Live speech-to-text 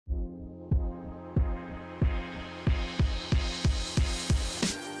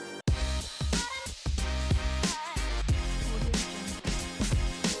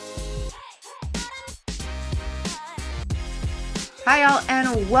Hi, all,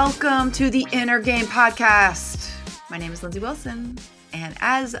 and welcome to the Inner Game Podcast. My name is Lindsey Wilson, and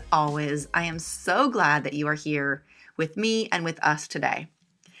as always, I am so glad that you are here with me and with us today.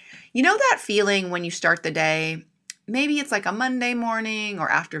 You know that feeling when you start the day? Maybe it's like a Monday morning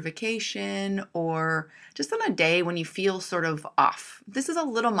or after vacation or just on a day when you feel sort of off. This is a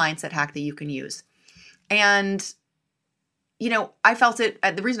little mindset hack that you can use. And I felt it.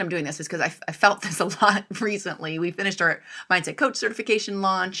 The reason I'm doing this is because I felt this a lot recently. We finished our Mindset Coach certification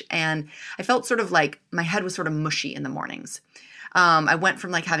launch, and I felt sort of like my head was sort of mushy in the mornings. I went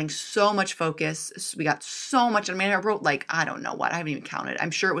from like having so much focus. We got so much. I wrote I don't know what. I haven't even counted. I'm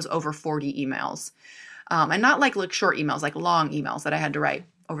sure it was over 40 emails. And not like short emails, like long emails that I had to write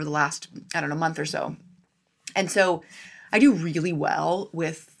over the last, month or so. And so I do really well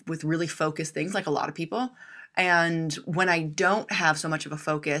with really focused things, like a lot of people. And when I don't have so much of a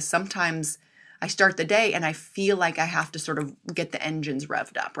focus, sometimes I start the day and I feel like I have to sort of get the engines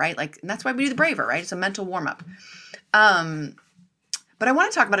revved up, right? And that's why we do the braver, right? It's a mental warm up. But I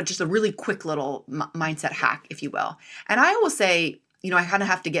want to talk about just a really quick little mindset hack, if you will. And I will say, I kind of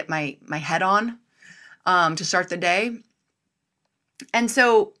have to get my head on to start the day. And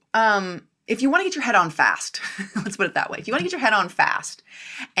so if you want to get your head on fast, let's put it that way. If you want to get your head on fast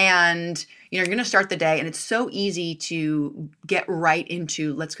and you're going to start the day, and it's so easy to get right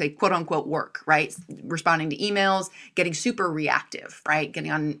into, let's say, quote unquote work, right? Responding to emails, getting super reactive, right?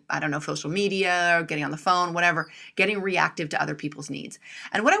 Getting on, social media or getting on the phone, whatever, getting reactive to other people's needs.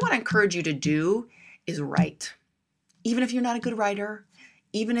 And what I want to encourage you to do is write. Even if you're not a good writer,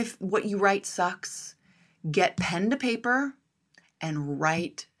 even if what you write sucks, get pen to paper and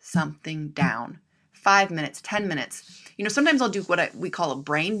write something down. 5 minutes, 10 minutes. Sometimes I'll do what we call a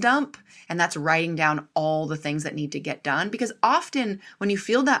brain dump, and that's writing down all the things that need to get done. Because often when you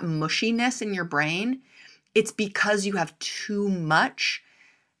feel that mushiness in your brain, it's because you have too much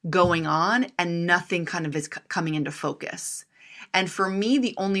going on and nothing kind of is coming into focus. And for me,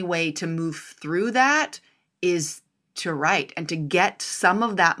 the only way to move through that is to write and to get some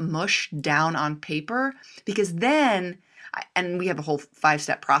of that mush down on paper, because then, and we have a whole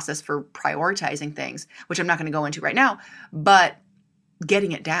 5-step process for prioritizing things, which I'm not going to go into right now, but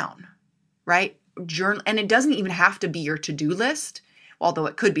getting it down, right? Journal, and it doesn't even have to be your to-do list, although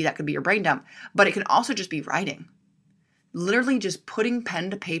it could be, that could be your brain dump, but it can also just be writing. Literally just putting pen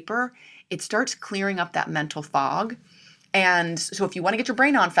to paper, it starts clearing up that mental fog. And so if you want to get your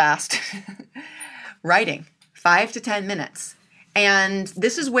brain on fast, writing 5 to 10 minutes. And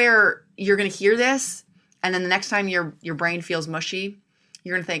this is where you're going to hear this. And then the next time your brain feels mushy,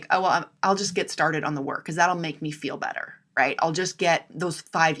 you're going to think, oh, well, I'll just get started on the work because that'll make me feel better, right? I'll just get those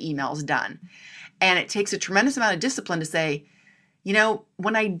 5 emails done. And it takes a tremendous amount of discipline to say,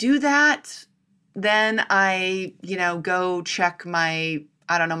 when I do that, then I, go check my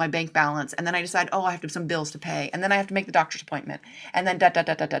bank balance. And then I decide, I have some bills to pay. And then I have to make the doctor's appointment. And then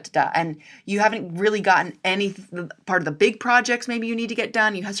And you haven't really gotten any part of the big projects maybe you need to get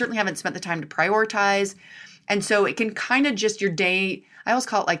done. You certainly haven't spent the time to prioritize. And so it can kind of just your day, I always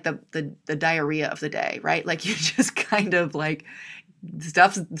call it like the diarrhea of the day, right? Like you just kind of like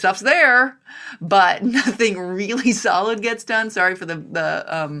stuff's there, but nothing really solid gets done. Sorry for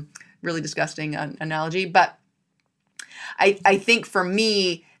the really disgusting analogy, but I think for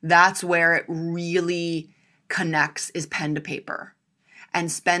me, that's where it really connects is pen to paper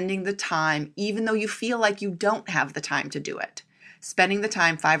and spending the time, even though you feel like you don't have the time to do it, spending the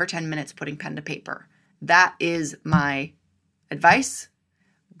time 5 or 10 minutes putting pen to paper. That is my advice.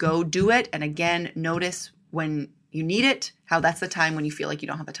 Go do it. And again, notice when you need it, how that's the time when you feel like you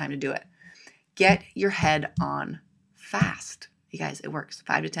don't have the time to do it. Get your head on fast. You guys, it works.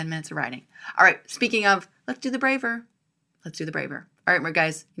 5 to 10 minutes of writing. All right. Speaking of, let's do the braver. Let's do the braver. All right,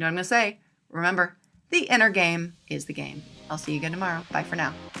 guys, you know what I'm going to say? Remember, the inner game is the game. I'll see you again tomorrow. Bye for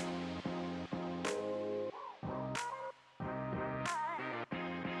now.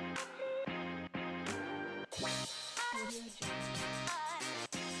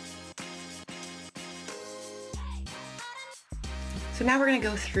 So now we're going to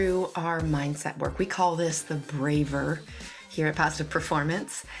go through our mindset work. We call this the braver here at Positive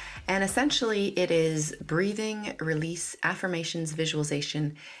Performance. And essentially it is breathing, release, affirmations,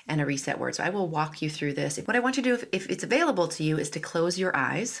 visualization, and a reset word. So I will walk you through this. What I want you to do, if it's available to you, is to close your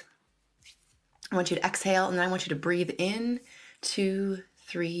eyes. I want you to exhale, and then I want you to breathe in 2,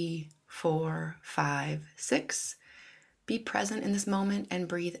 3, 4, 5, 6. Be present in this moment and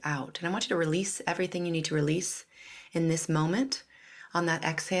breathe out. And I want you to release everything you need to release in this moment on that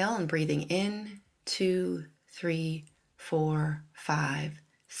exhale, and breathing in 2, 3, 4, 5,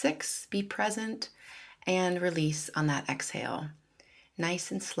 6. Be present and release on that exhale.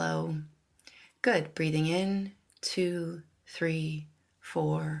 nice and slow. Good. Breathing in, 2, 3,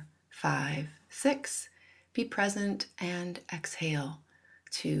 4, 5, 6. Be present and exhale,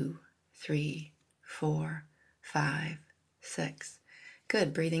 2, 3, 4, 5, 6.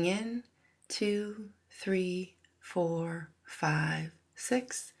 Good. Breathing in, 2, 3, 4, 5,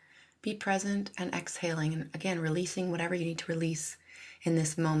 6. Be present and exhaling. And again, releasing whatever you need to release in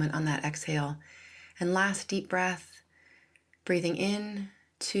this moment on that exhale. And last deep breath, breathing in,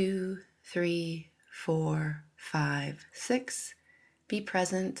 2, 3, 4, 5, 6. Be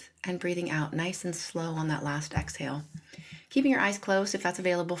present and breathing out nice and slow on that last exhale. Keeping your eyes closed if that's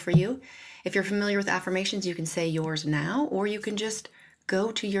available for you. If you're familiar with affirmations, you can say yours now, or you can just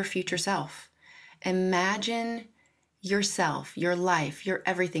go to your future self. Imagine yourself, your life, your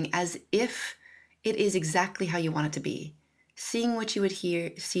everything as if it is exactly how you want it to be. Seeing what you would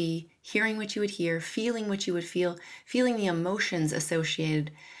see, hearing what you would hear, feeling what you would feel, feeling the emotions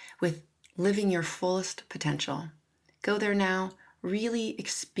associated with living your fullest potential. Go there now, really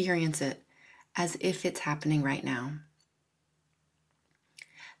experience it as if it's happening right now.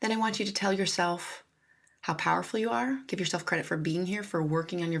 Then I want you to tell yourself how powerful you are. Give yourself credit for being here, for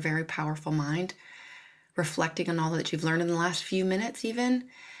working on your very powerful mind, reflecting on all that you've learned in the last few minutes even,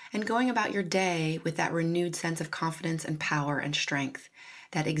 and going about your day with that renewed sense of confidence and power and strength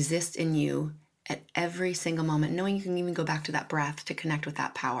that exists in you at every single moment, knowing you can even go back to that breath to connect with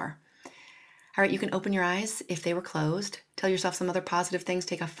that power. All right, you can open your eyes if they were closed. Tell yourself some other positive things.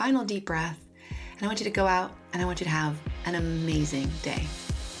 Take a final deep breath. And I want you to go out and I want you to have an amazing day.